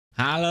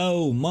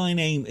Hello, my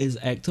name is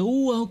Ector.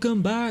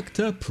 Welcome back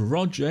to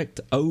Project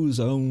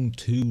Ozone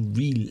 2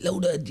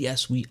 Reloaded.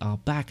 Yes, we are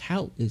back.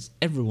 How is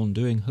everyone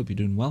doing? Hope you're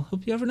doing well.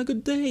 Hope you're having a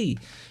good day.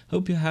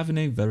 Hope you're having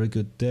a very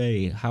good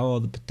day. How are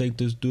the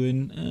potatoes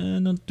doing?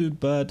 Not too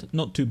bad.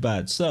 Not too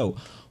bad. So,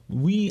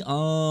 we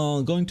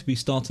are going to be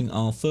starting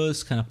our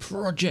first kind of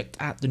project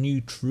at the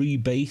new tree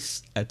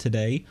base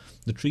today.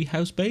 The tree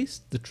house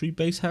base? The tree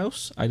base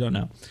house? I don't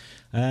know.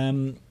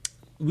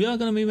 We are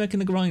going to be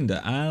making a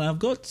grinder, and I've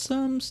got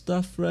some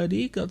stuff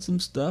ready. Got some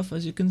stuff,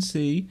 as you can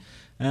see.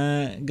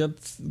 Got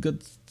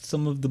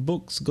some of the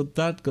books. Got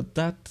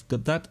that.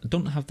 I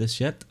don't have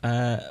this yet,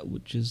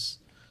 which is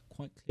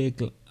quite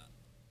clear.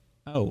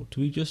 Oh,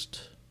 do we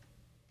just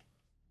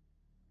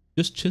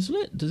chisel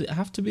it? Does it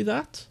have to be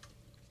that?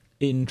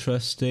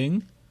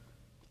 Interesting.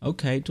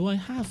 Okay, do I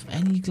have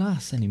any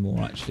glass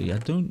anymore? Actually, I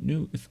don't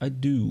know if I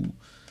do.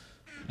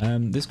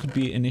 This could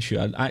be an issue.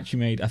 I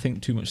actually made, I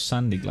think, too much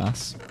sandy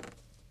glass,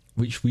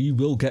 which we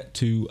will get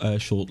to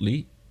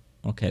shortly.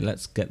 Okay,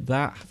 let's get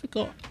that. Have I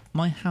got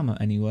my hammer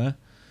anywhere?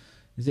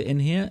 Is it in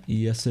here?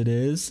 Yes, it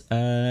is.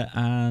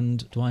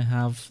 And do I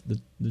have the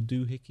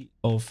doohickey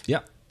of...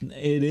 Yeah,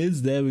 it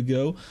is. There we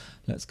go.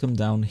 Let's come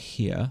down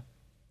here.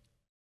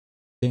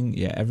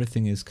 Yeah,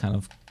 everything is kind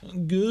of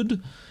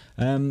good.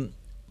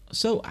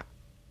 So,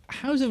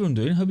 how's everyone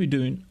doing? Hope you're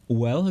doing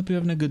well. Hope you're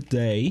having a good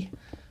day.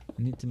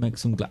 I need to make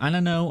some glass. And I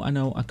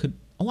know, I could...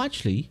 Oh,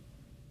 actually...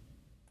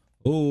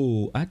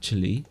 Oh,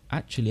 actually.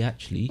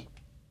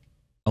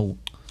 Oh,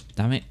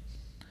 damn it.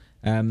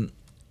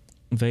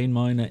 Vein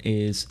miner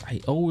is...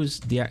 It always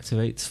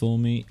deactivates for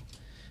me.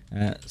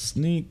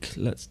 Sneak.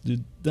 Let's do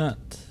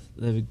that.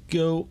 There we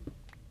go.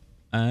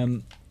 I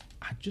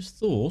just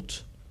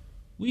thought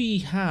we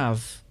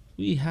have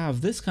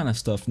this kind of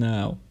stuff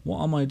now.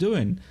 What am I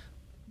doing?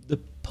 The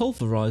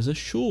pulverizer,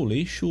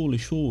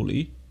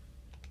 surely.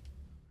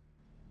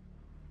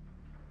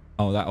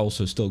 Oh, that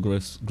also still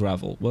grows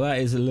gravel. Well, that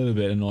is a little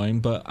bit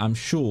annoying, but I'm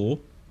sure.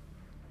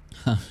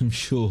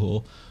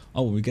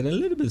 Oh, we get a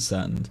little bit of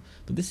sand,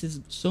 but this is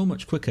so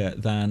much quicker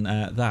than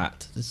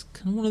that. It's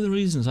kind of one of the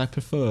reasons I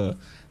prefer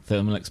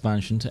thermal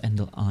expansion to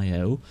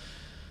Endel.io.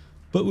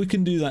 But we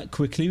can do that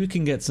quickly. We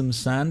can get some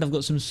sand. I've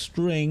got some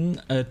string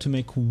to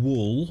make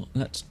wool.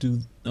 Let's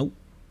do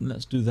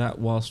that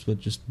whilst we're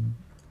just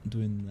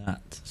doing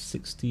that.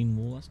 16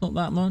 wool. That's not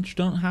that much.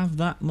 Don't have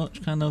that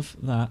much kind of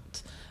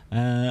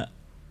that.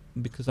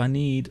 Because I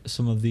need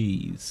some of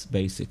these,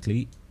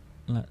 basically.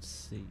 Let's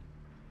see.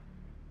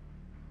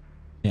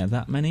 Yeah,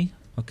 that many?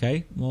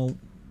 Okay, well,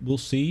 we'll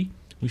see.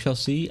 We shall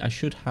see. I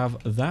should have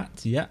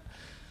that, yeah.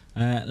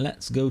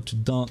 Let's go to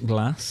dark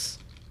glass.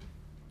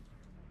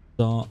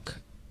 Dark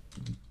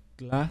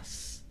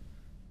glass.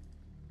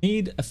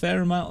 Need a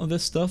fair amount of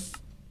this stuff.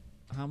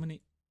 How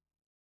many?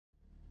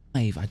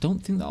 5. I don't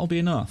think that'll be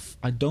enough.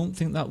 I don't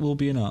think that will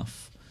be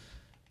enough.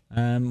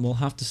 We'll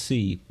have to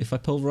see. If I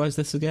pulverize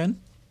this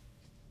again?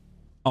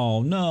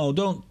 Oh no,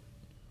 do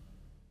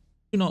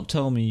not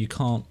tell me you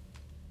can't.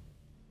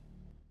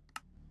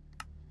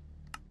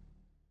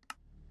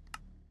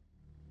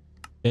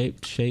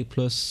 Shaped,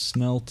 shapeless,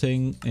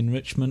 smelting,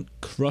 enrichment,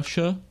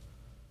 crusher.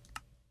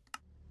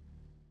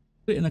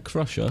 Put it in a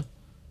crusher.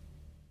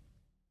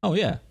 Oh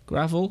yeah,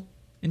 gravel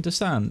into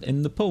sand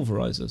in the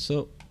pulverizer.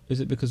 So is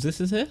it because this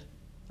is here?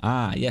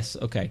 Ah, yes,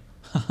 okay.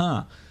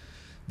 Haha.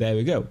 There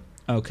we go.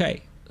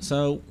 Okay.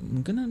 So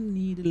I'm gonna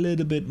need a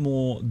little bit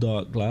more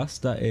dark glass.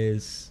 That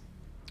is,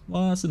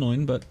 well, that's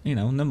annoying, but you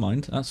know, never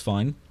mind. That's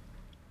fine.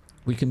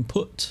 We can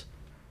put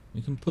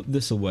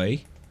this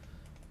away.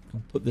 We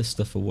can put this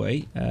stuff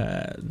away.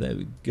 There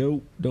we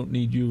go. Don't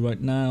need you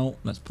right now.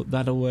 Let's put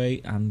that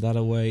away and that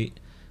away.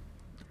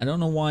 I don't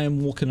know why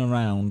I'm walking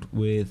around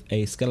with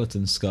a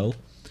skeleton skull,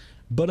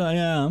 but I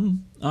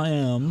am.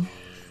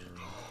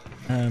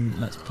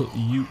 Let's put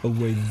you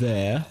away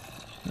there.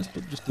 Let's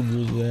put just the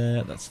wool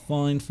there. That's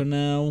fine for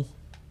now.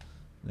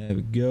 There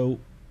we go.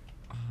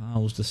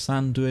 How's the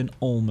sand doing?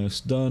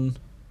 Almost done.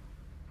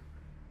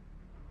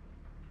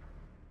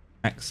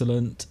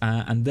 Excellent.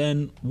 And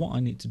then what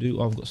I need to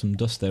do, I've got some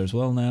dust there as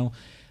well now,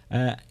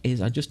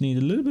 is I just need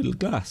a little bit of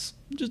glass.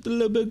 Just a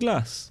little bit of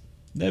glass.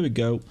 There we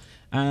go.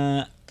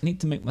 I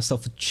need to make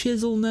myself a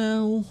chisel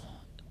now.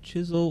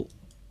 Chisel.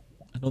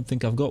 I don't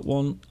think I've got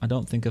one. I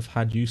don't think I've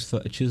had use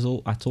for a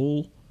chisel at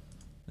all.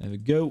 There we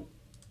go.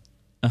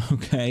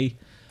 Okay.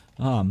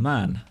 Oh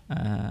man.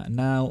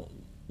 Now,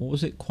 what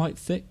was it? Quite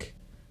thick?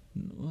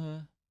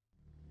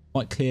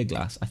 Quite clear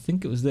glass. I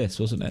think it was this,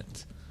 wasn't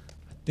it?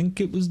 I think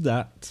it was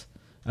that.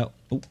 Oh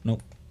no.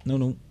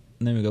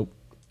 There we go.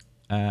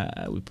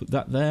 We put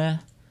that there.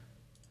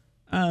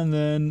 And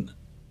then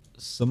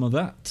some of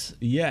that.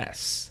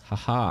 Yes.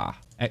 Haha.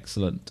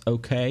 Excellent.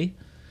 Okay.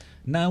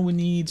 Now we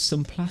need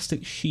some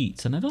plastic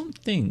sheets. And I don't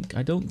think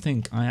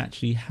I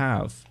actually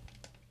have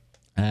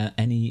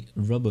any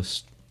rubber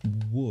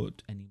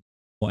wood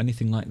or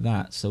anything like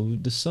that, so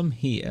there's some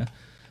here.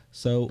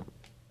 So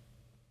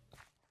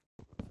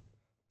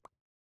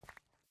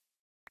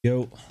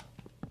yo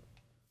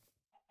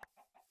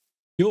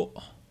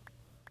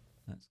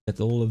Let's get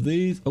all of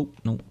these. Oh,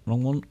 no,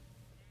 wrong one.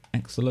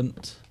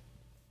 Excellent.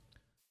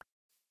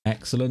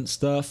 Excellent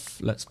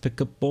stuff. Let's pick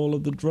up all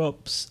of the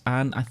drops.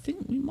 And I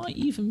think we might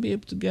even be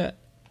able to get,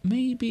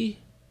 maybe,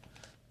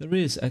 there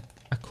is a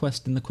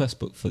quest in the quest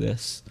book for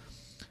this.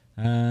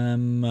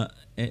 It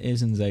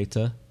is in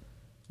Zeta.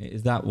 It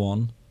is that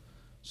one.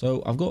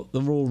 So I've got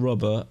the raw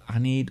rubber. I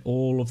need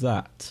all of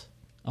that.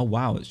 Oh,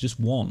 wow, it's just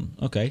one.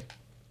 Okay,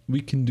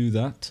 we can do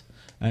that.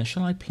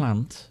 Shall I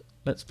plant?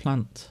 Let's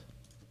plant.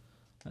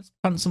 Let's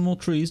plant some more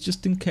trees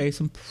just in case.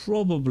 I'm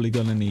probably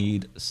going to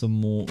need some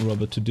more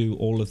rubber to do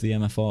all of the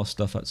MFR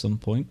stuff at some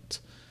point,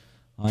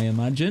 I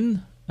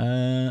imagine.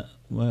 Oh,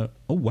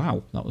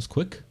 wow, that was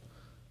quick.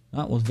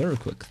 That was very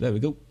quick. There we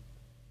go.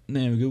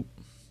 There we go.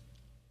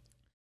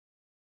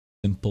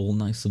 Simple,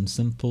 nice and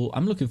simple.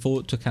 I'm looking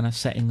forward to kind of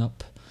setting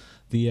up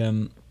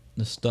the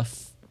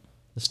stuff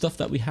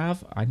that we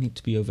have. I need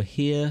to be over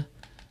here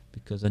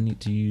because I need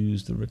to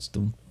use the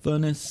redstone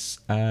furnace.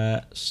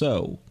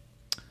 So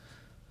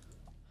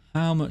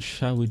how much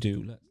shall we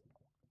do?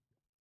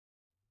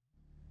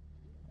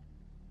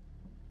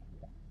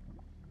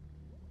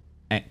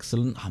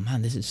 Excellent. Oh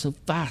man, this is so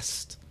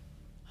fast.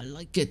 I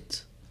like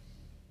it.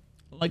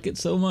 I like it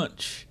so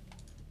much.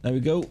 There we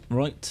go.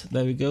 Right,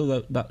 there we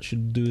go. That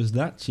should do us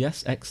that.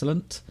 Yes,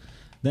 excellent.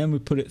 Then we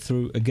put it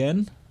through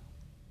again.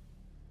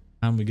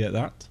 And we get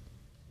that.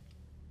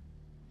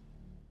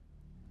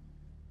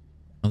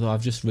 Although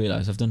I've just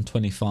realised I've done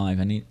 25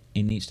 and it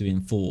needs to be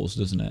in 4s,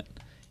 doesn't it?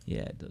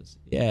 Yeah, it does.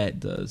 Yeah, it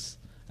does.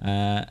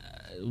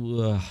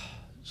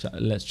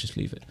 Let's just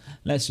leave it.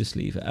 Let's just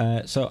leave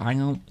it. So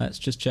hang on. Let's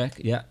just check.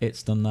 Yeah,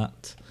 it's done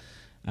that.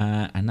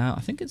 And now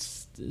I think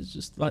it's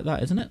just like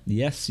that, isn't it?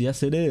 Yes,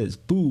 yes, it is.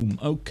 Boom.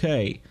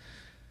 Okay.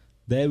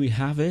 There we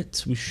have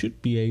it. We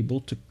should be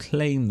able to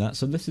claim that.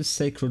 So this is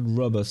sacred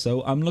rubber.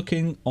 So I'm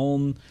looking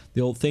on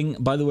the old thing.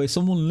 By the way,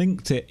 someone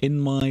linked it in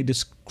my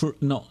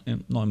not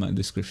in my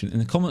description, in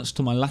the comments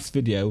to my last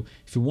video.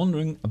 If you're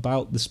wondering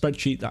about the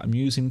spreadsheet that I'm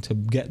using to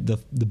get the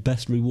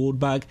best reward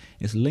bag,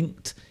 it's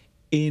linked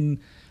in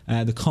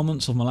the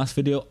comments of my last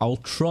video. I'll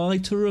try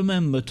to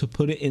remember to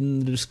put it in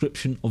the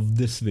description of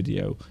this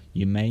video.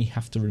 You may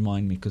have to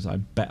remind me because I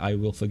bet I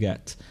will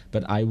forget,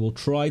 but I will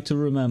try to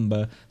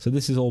remember. So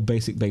this is all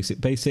basic. So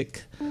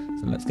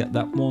let's get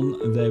that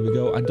one. There we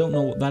go. I don't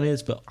know what that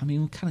is, but I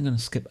mean, we're kind of going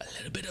to skip a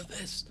little bit of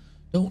this.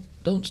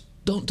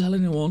 Don't tell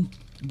anyone,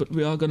 but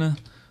we are gonna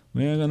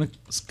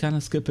kind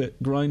of skip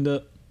it.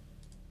 Grinder.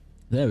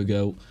 There we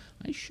go.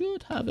 I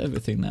should have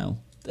everything now.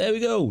 There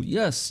we go.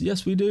 Yes,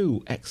 yes we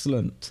do.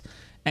 Excellent.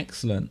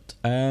 Excellent.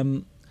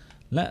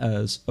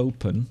 Let's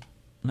open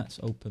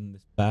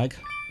this bag.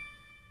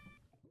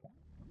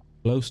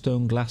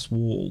 Glowstone glass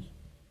wall.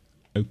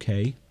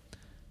 Okay.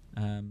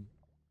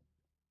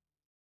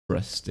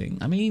 Interesting.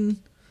 I mean,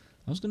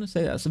 I was going to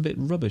say that's a bit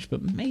rubbish,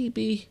 but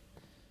maybe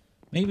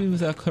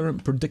with our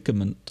current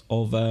predicament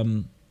of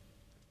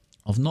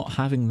not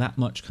having that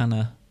much kind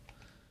of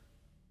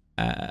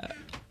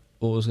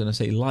what was going to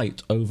say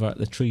light over at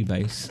the tree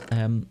base,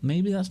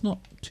 maybe that's not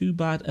too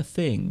bad a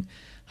thing,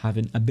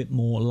 having a bit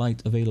more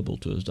light available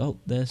to us. Oh,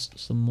 there's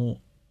some more.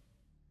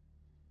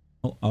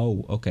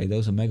 Oh, okay,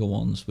 those are mega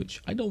ones,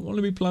 which I don't want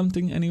to be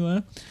planting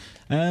anywhere.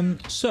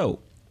 So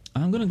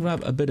I'm going to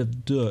grab a bit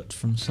of dirt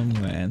from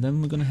somewhere, and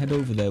then we're going to head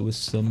over there with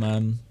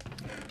some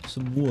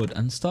wood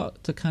and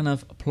start to kind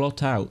of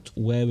plot out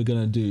where we're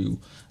going to do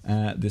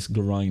this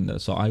grinder.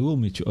 So I will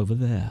meet you over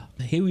there.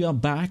 Here we are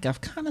back.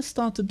 I've kind of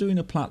started doing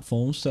a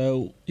platform,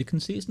 so you can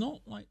see it's not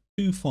like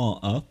too far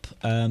up.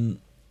 I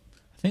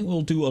think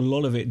we'll do a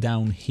lot of it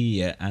down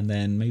here and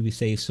then maybe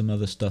save some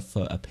other stuff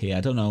for up here.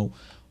 I don't know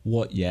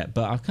what yet,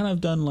 but I've kind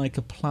of done like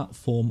a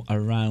platform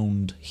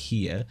around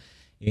here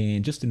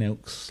in just an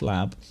oak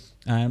slab.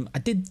 I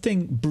did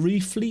think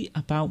briefly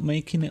about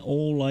making it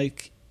all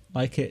like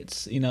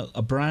it's, you know,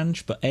 a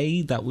branch, but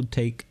A, that would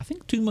take, I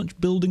think, too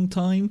much building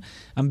time,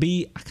 and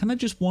B, I kind of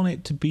just want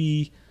it to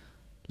be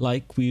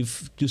like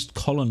we've just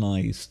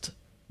colonized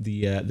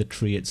the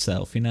tree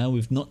itself, you know.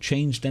 We've not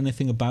changed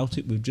anything about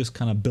it, we've just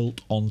kind of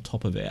built on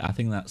top of it. I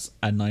think that's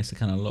a nicer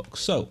kind of look.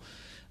 So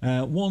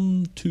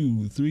 1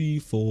 2 3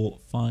 4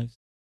 5,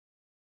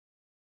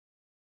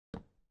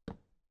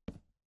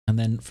 and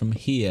then from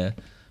here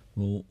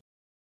we'll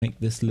make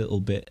this a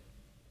little bit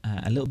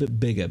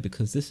bigger,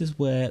 because this is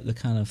where the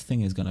kind of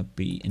thing is going to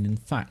be. And in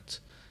fact,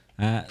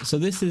 so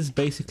this is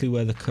basically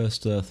where the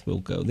cursed earth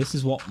will go. This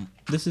is what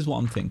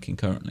I'm thinking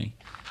currently,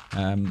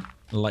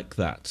 like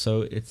that.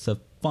 So it's a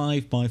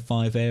 5 by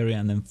 5 area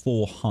and then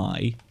 4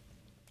 high,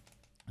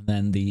 and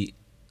then the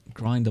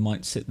grinder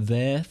might sit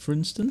there, for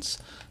instance.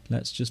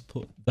 Let's just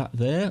put that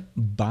there.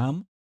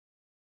 Bam.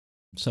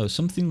 So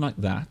something like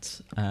that.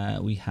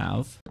 We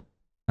have.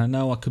 I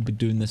know I could be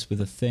doing this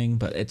with a thing,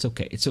 but it's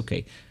okay. It's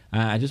okay.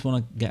 I just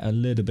want to get a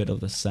little bit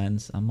of the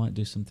sense. I might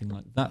do something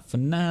like that for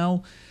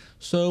now.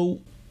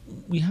 So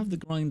we have the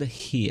grinder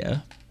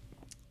here.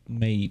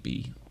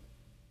 Maybe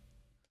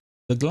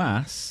the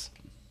glass.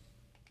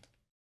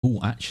 Oh,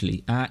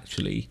 actually,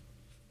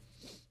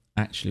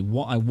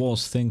 what I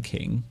was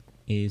thinking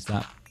is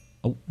that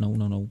Oh,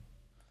 no.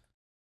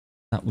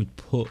 That would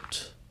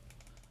put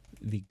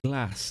the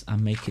glass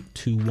and make it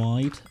too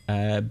wide,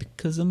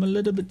 because I'm a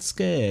little bit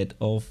scared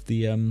of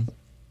the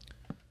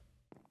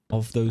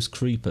of those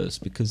creepers,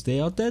 because they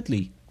are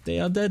deadly. They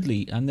are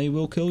deadly and they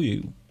will kill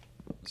you.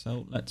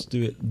 So let's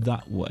do it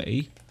that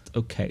way.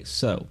 Okay,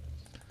 so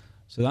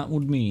that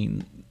would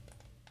mean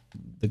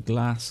the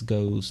glass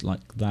goes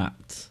like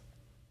that,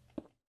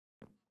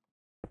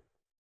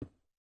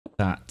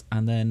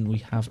 and then we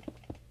have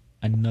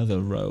another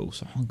row.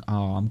 So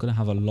I'm gonna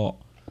have a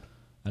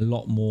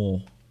lot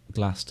more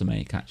glass to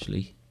make,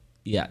 actually.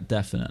 Yeah,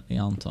 definitely,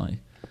 aren't I?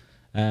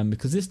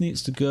 Because this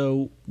needs to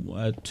go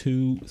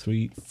 2,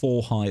 3,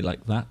 4 high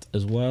like that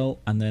as well,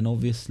 and then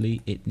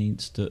obviously it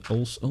needs to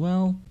also,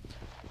 well,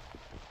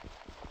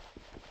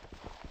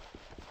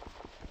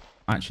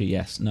 actually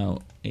yes, no,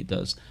 it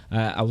does.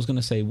 I was going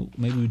to say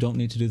maybe we don't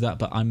need to do that,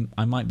 but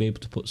I might be able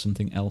to put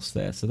something else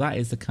there. So that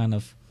is the kind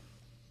of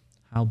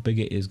how big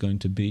it is going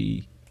to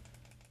be,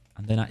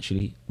 and then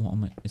actually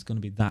it's going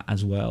to be that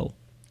as well.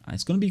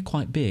 It's going to be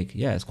quite big.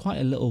 Yeah, it's quite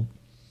a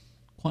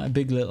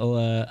big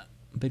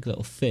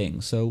little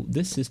thing. So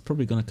this is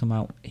probably going to come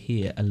out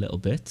here a little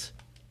bit.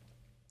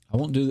 I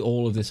won't do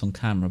all of this on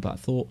camera, but I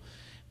thought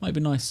it might be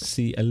nice to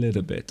see a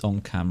little bit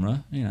on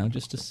camera, you know,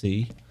 just to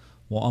see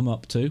what I'm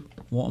up to.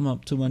 What I'm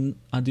up to when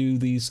I do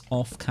these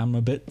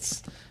off-camera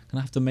bits.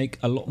 Gonna have to make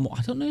a lot more.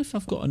 I don't know if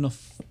I've got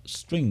enough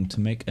string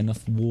to make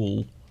enough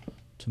wool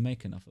to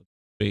make enough of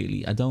it,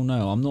 really. I don't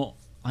know.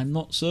 I'm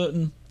not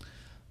certain.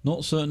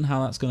 Not certain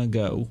how that's gonna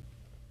go.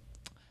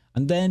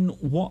 And then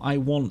what I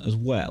want as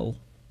well,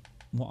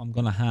 what I'm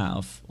gonna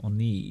have or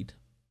need,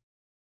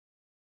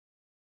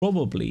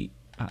 probably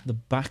at the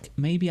back,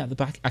 maybe at the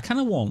back. I kind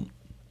of want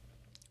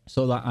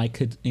so that I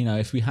could, you know,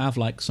 if we have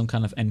like some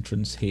kind of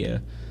entrance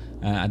here.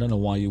 I don't know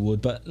why you would,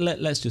 but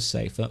let's just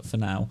say for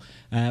now,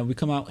 we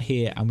come out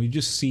here and we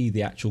just see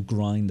the actual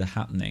grinder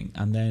happening,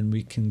 and then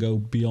we can go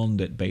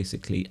beyond it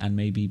basically, and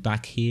maybe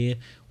back here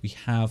we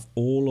have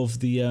all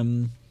of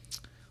the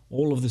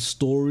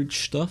storage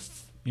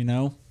stuff, you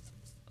know,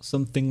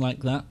 something like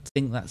that. I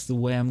think that's the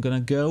way I'm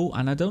gonna go,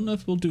 and I don't know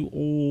if we'll do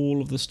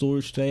all of the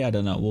storage today. I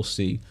don't know. We'll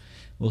see.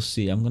 We'll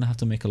see. I'm gonna have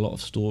to make a lot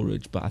of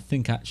storage, but I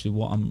think actually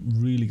what I'm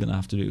really gonna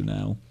have to do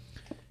now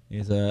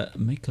is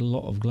make a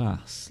lot of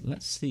glass.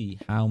 Let's see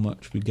how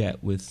much we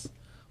get with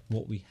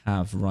what we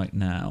have right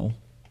now.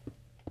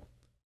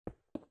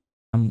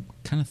 I'm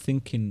kind of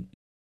thinking,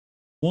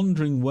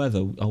 wondering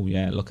whether, oh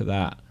yeah, look at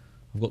that.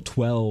 I've got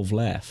 12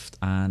 left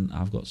and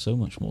I've got so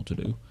much more to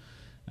do.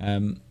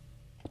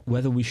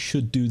 Whether we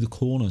should do the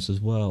corners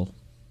as well.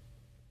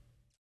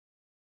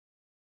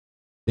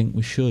 I think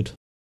we should.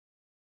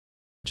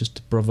 Just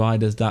to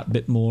provide us that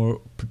bit more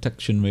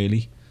protection,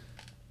 really.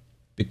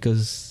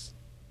 Because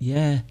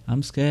yeah,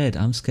 I'm scared.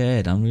 I'm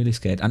really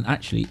scared. And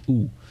actually,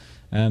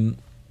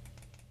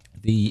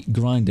 the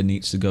grinder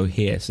needs to go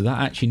here. So that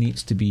actually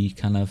needs to be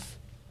kind of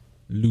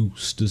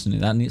loose, doesn't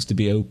it? That needs to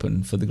be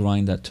open for the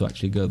grinder to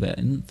actually go there.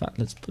 In fact,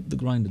 let's put the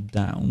grinder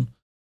down.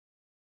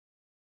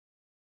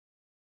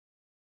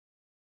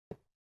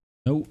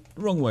 No,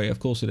 wrong way. Of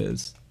course it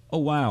is. Oh,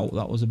 wow.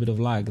 That was a bit of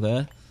lag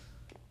there.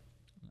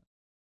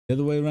 The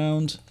other way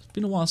around. It's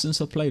been a while since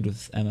I played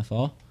with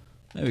MFR.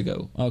 There we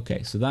go.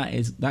 Okay, so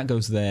that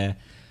goes there.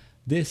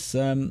 This,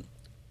 but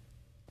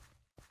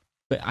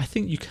I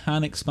think you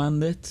can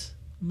expand it.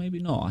 Maybe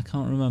not. I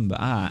can't remember.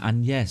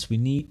 And yes, we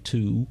need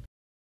to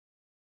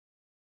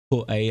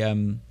put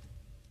a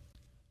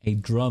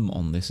drum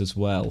on this as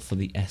well for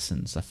the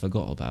essence. I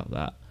forgot about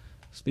that.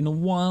 It's been a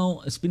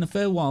while. It's been a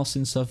fair while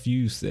since I've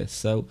used this,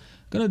 so I'm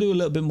gonna do a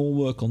little bit more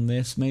work on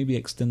this. Maybe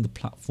extend the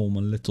platform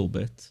a little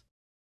bit.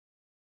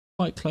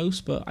 Quite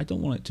close, but I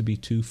don't want it to be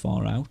too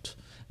far out.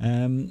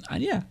 And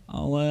yeah,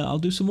 I'll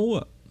do some more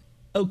work.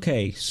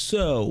 Okay,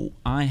 so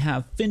I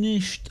have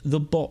finished the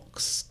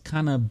box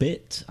kind of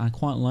bit. I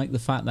quite like the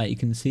fact that you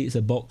can see it's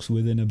a box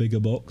within a bigger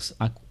box.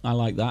 I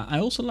like that. I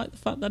also like the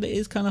fact that it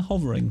is kind of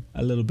hovering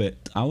a little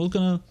bit. I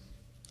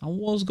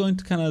was going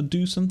to kind of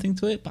do something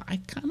to it, but I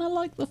kind of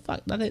like the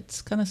fact that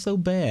it's kind of so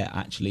bare,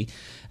 actually.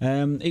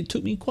 It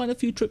took me quite a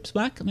few trips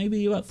back,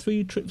 maybe about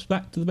 3 trips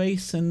back to the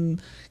base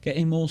and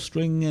getting more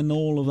string and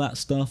all of that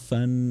stuff,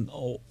 and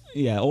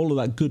yeah, all of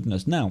that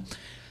goodness. Now,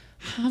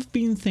 I have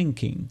been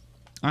thinking,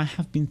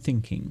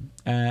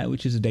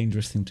 which is a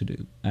dangerous thing to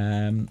do,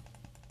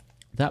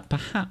 that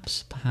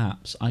perhaps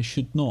I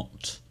should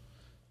not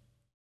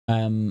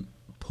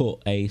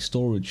put a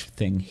storage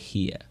thing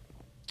here.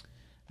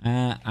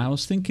 I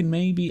was thinking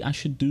maybe I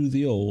should do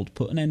the old,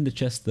 put an ender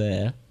chest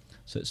there,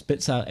 so it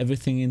spits out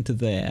everything into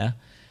there,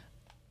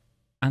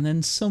 and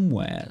then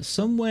somewhere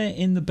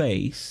in the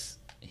base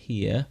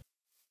here,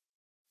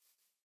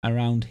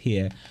 around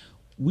here,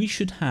 we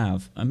should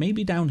have,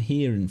 maybe down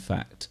here in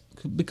fact,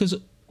 because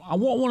I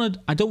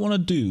don't want to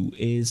do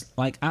is,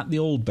 like at the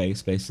old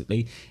base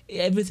basically,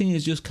 everything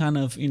is just kind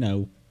of, you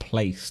know,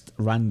 placed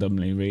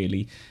randomly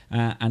really,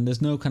 and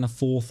there's no kind of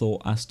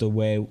forethought as to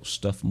where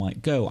stuff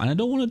might go, and I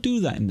don't want to do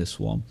that in this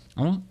one.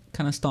 I want to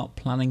kind of start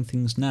planning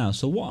things now.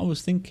 So what I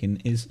was thinking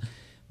is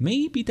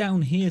maybe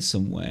down here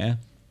somewhere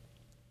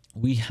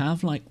we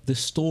have like the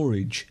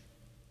storage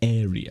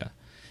area,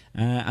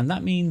 and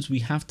that means we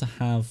have to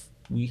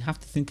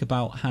think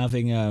about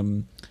having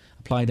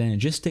applied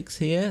energistics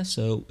here,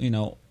 so you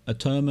know, a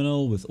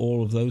terminal with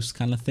all of those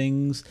kind of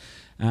things,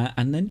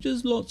 and then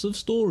just lots of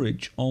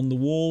storage on the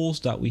walls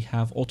that we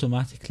have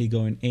automatically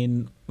going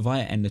in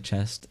via ender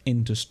chest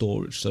into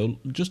storage. So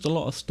just a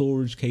lot of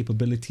storage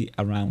capability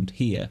around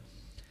here,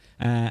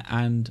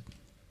 and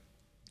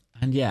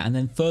yeah, and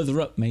then further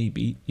up,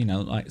 maybe, you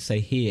know, like say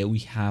here we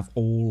have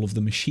all of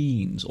the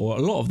machines, or a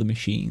lot of the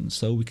machines,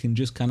 so we can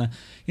just kind of,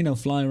 you know,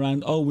 fly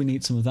around. Oh, we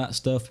need some of that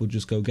stuff, we'll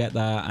just go get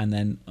that, and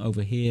then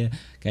over here,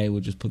 okay,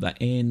 we'll just put that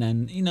in,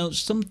 and you know,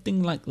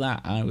 something like that.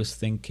 I was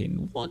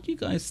thinking, what do you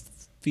guys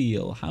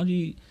feel? How do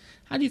you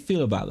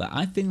feel about that?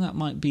 I think that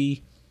might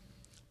be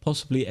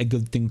possibly a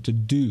good thing to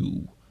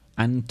do,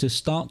 and to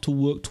start to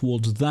work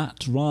towards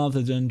that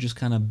rather than just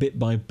kind of bit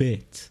by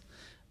bit.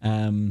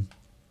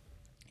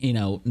 You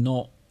know,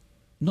 not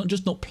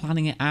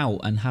planning it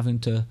out and having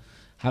to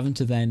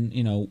then,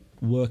 you know,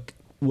 work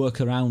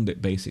around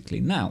it basically.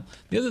 Now,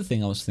 the other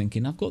thing I was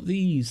thinking, I've got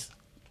these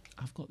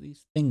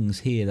things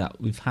here that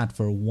we've had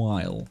for a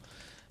while,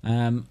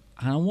 and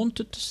I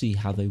wanted to see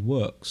how they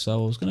work.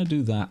 So I was going to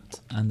do that,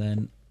 and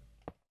then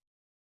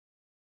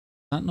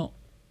that not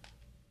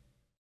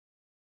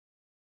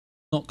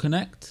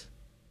connect.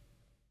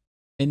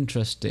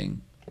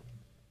 Interesting.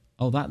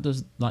 Oh, that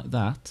does like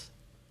that.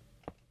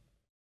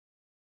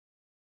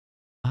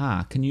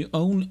 Ah, can you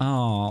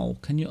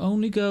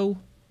only go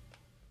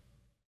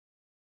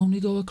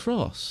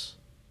across?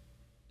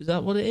 Is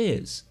that what it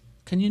is?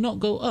 Can you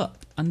not go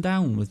up and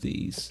down with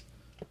these?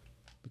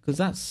 Because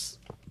that's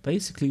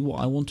basically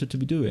what I wanted to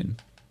be doing.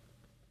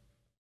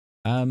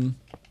 No?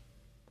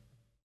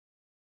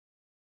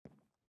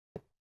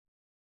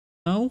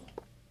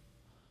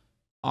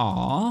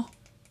 Ah.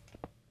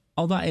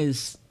 Oh, that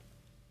is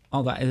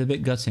a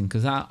bit gutting,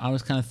 because I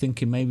was kind of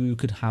thinking maybe we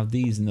could have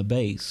these in the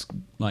base,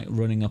 like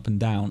running up and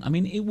down. I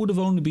mean, it would have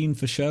only been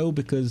for show,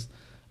 because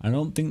I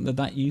don't think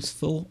that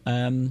useful.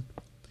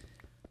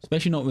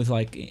 Especially not with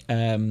like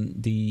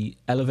the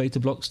elevator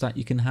blocks that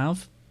you can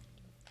have.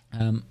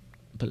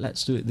 But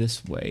let's do it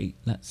this way.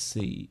 Let's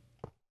see.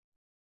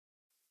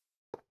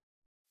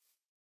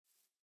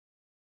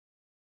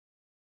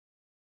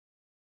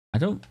 I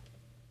don't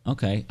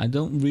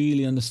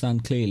really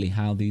understand clearly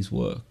how these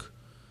work.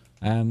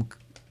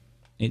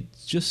 It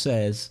just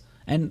says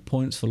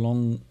endpoints for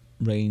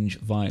long-range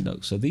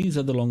viaducts. So these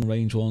are the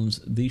long-range ones.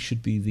 These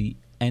should be the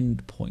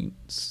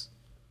endpoints.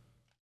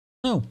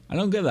 No, I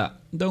don't get that.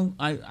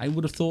 I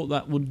would have thought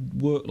that would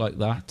work like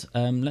that.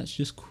 Let's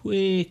just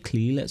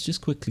quickly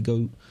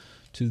go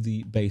to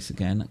the base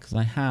again, because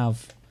I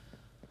have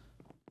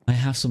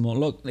some more.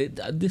 Look,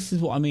 this is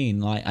what I mean.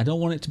 Like, I don't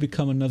want it to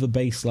become another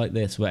base like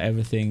this, where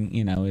everything,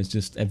 you know, is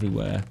just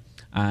everywhere.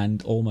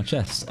 And all my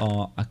chests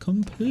are a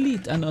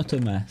complete and utter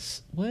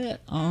mess. Where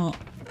are...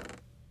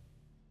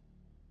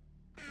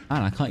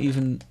 Man, I can't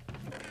even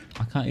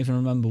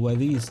remember where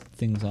these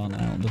things are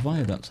now. The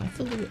viaducts. I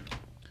thought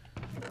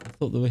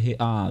they were here.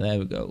 Ah, there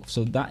we go.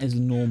 So that is a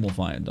normal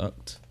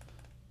viaduct.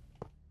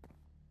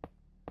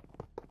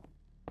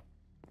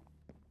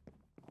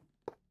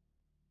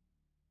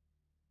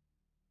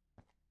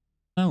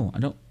 No,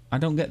 I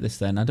don't get this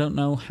then. I don't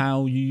know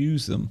how you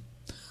use them.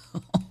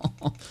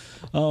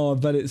 Oh, I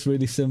bet it's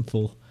really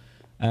simple.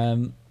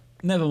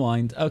 Never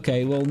mind.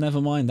 Okay, well,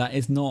 never mind. That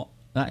is not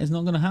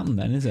going to happen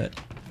then, is it?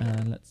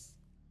 Let's.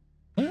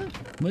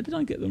 Where did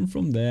I get them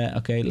from? There.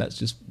 Okay, let's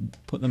just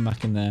put them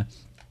back in there.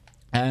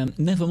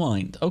 Never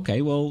mind.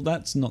 Okay, well,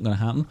 that's not going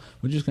to happen.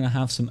 We're just going to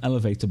have some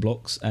elevator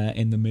blocks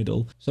in the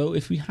middle. So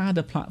if we had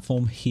a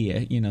platform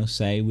here, you know,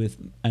 say with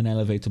an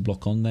elevator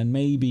block on, then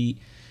maybe,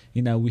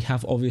 you know, we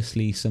have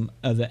obviously some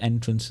other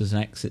entrances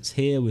and exits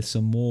here with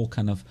some more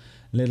kind of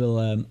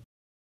little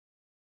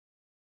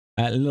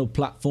little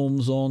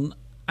platforms on.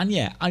 And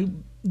yeah,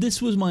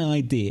 this was my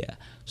idea.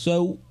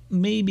 So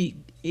maybe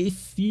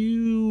if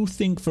you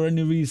think for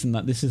any reason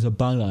that this is a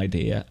bad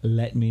idea,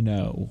 let me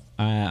know.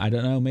 I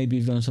don't know, maybe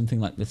you've done something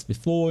like this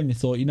before and you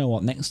thought, you know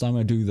what, next time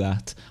I do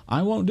that,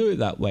 I won't do it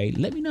that way.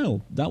 Let me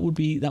know. That would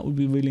be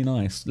really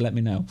nice. Let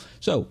me know.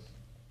 So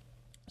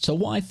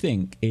what I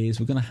think is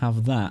we're going to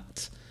have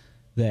that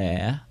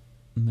there.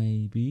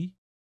 Maybe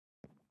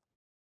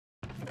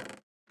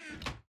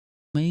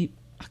I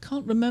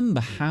can't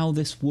remember how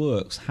this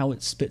works, how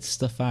it spits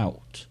stuff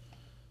out.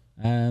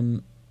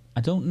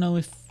 I don't know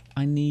if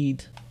I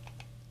need...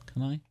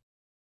 Can I?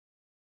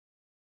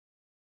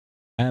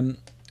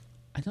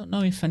 I don't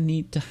know if I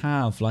need to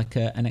have like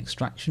an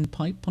extraction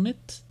pipe on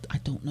it. I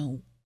don't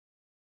know.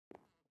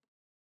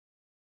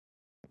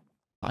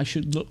 I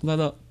should look that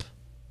up.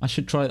 I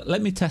should try that.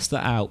 Let me test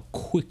that out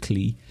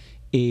quickly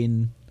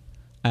in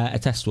a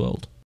test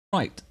world.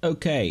 Right,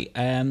 okay.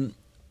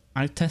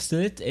 I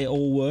tested it. It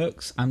all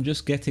works. I'm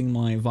just getting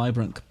my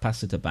vibrant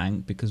capacitor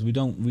bank because we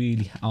don't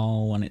really...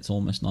 Oh, and it's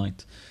almost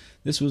night.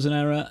 This was an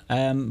error.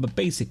 But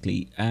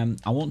basically,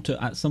 I want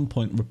to at some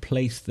point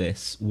replace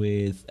this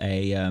with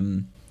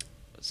a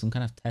some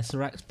kind of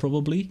tesseracts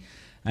probably.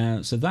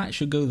 So that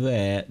should go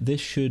there.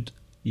 This should,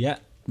 yeah,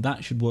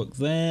 that should work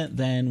there.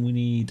 Then we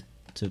need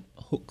to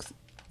hook,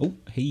 oh,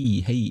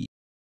 hey.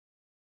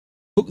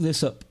 Hook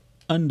this up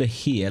under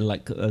here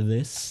like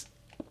this.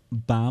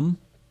 Bam.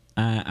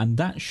 And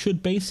that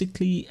should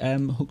basically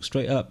hook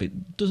straight up.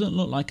 It doesn't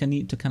look like I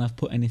need to kind of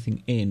put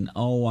anything in.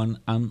 Oh, and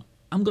I'm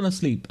gonna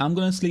sleep. I'm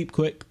gonna sleep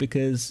quick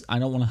because I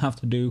don't want to have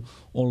to do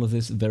all of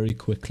this very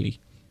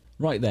quickly.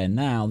 Right there,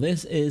 now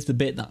this is the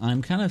bit that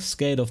I'm kind of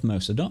scared of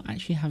most. I don't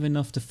actually have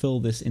enough to fill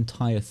this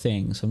entire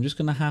thing, so I'm just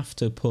gonna have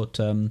to put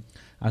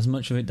as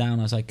much of it down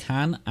as I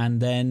can,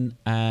 and then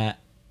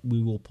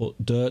we will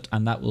put dirt,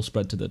 and that will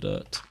spread to the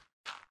dirt.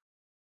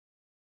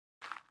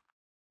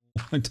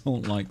 I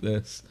don't like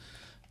this.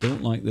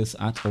 Don't like this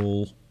at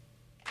all.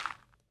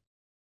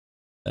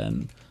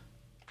 Then,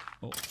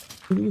 oh,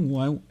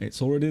 wow,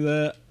 it's already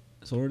there.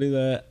 It's already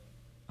there.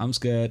 I'm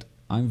scared.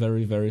 I'm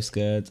very, very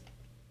scared.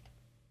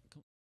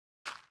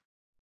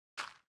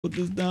 Put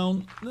this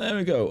down. There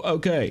we go.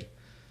 Okay.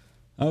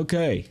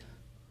 Okay.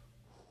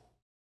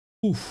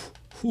 Oof.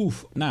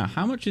 Oof. Now,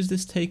 how much is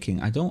this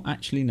taking? I don't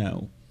actually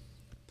know.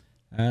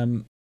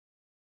 The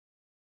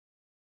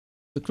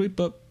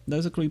creeper.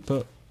 There's a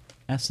creeper.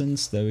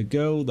 Essence, there we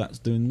go, that's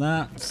doing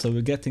that. So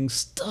we're getting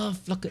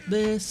stuff, look at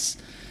this.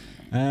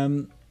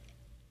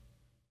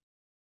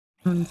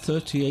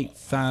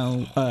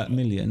 138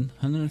 million,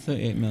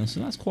 so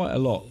that's quite a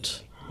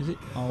lot. Is it?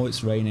 Oh,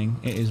 it's raining.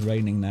 It is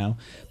raining now.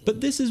 But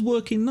this is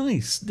working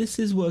nice. This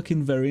is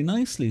working very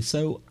nicely.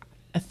 So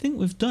I think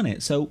we've done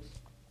it. So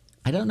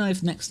I don't know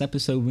if next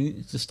episode we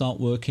need to start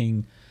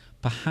working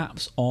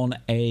perhaps on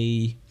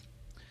a...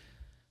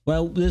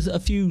 Well, there's a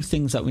few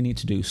things that we need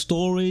to do.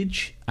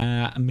 Storage,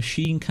 a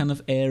machine kind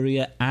of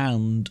area,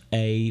 and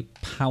a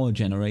power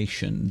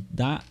generation.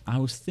 That, I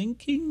was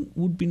thinking,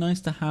 would be nice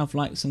to have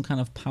like some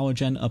kind of power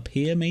gen up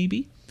here,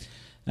 maybe.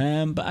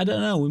 But I don't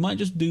know. We might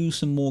just do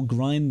some more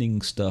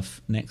grinding stuff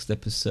next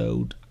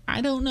episode. I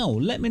don't know.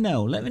 Let me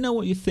know. Let me know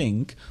what you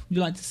think. Would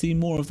you like to see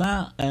more of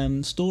that?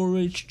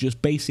 Storage,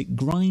 just basic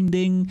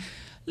grinding?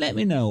 Let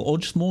me know, or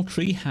just more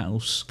tree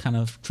house, kind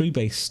of tree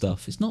base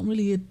stuff. It's not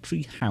really a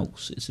tree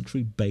house, it's a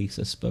tree base,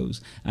 I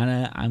suppose.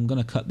 And I'm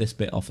going to cut this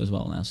bit off as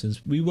well now,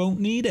 since we won't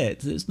need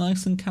it. It's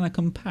nice and kind of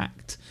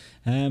compact.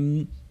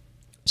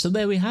 So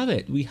there we have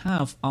it. We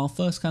have our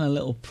first kind of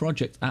little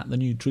project at the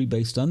new tree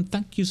base done.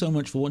 Thank you so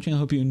much for watching. I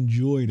hope you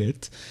enjoyed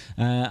it.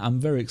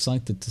 I'm very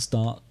excited to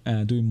start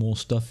doing more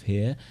stuff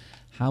here.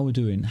 How are we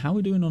doing? How are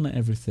we doing on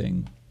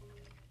everything?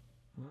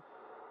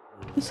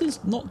 This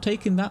is not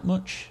taking that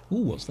much. Ooh,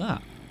 what's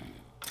that?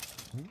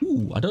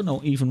 Ooh, I don't know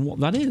even what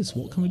that is.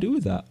 What can we do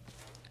with that?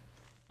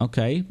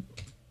 Okay.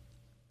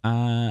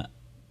 Oh,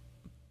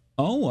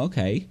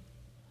 okay.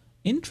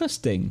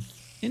 Interesting.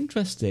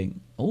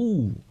 Interesting.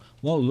 Oh,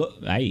 well,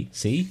 look. Hey,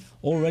 see?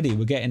 Already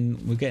we're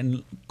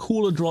getting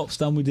cooler drops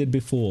than we did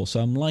before.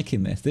 So I'm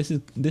liking this. This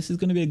is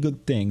going to be a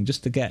good thing,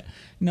 just to get,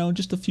 you know,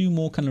 just a few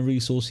more kind of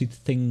resourcey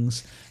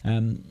things,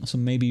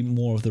 some maybe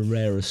more of the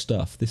rarer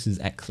stuff. This is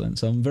excellent.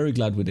 So I'm very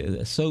glad we did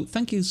this. So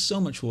thank you so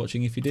much for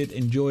watching. If you did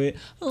enjoy it,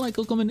 a like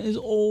or comment is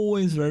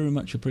always very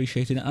much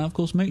appreciated. And of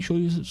course, make sure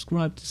you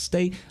subscribe to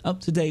stay up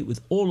to date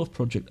with all of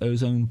Project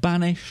Ozone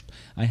Banished.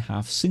 I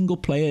have single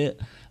player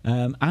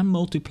and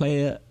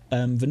multiplayer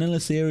vanilla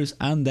series,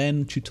 and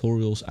then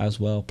tutorials as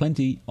well.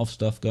 Plenty of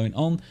stuff going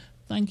on.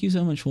 Thank you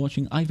so much for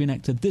watching. I've been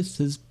Ector. This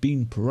has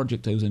been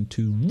Project Ozone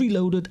 2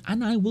 Reloaded,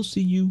 and I will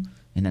see you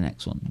in the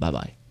next one. Bye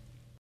bye.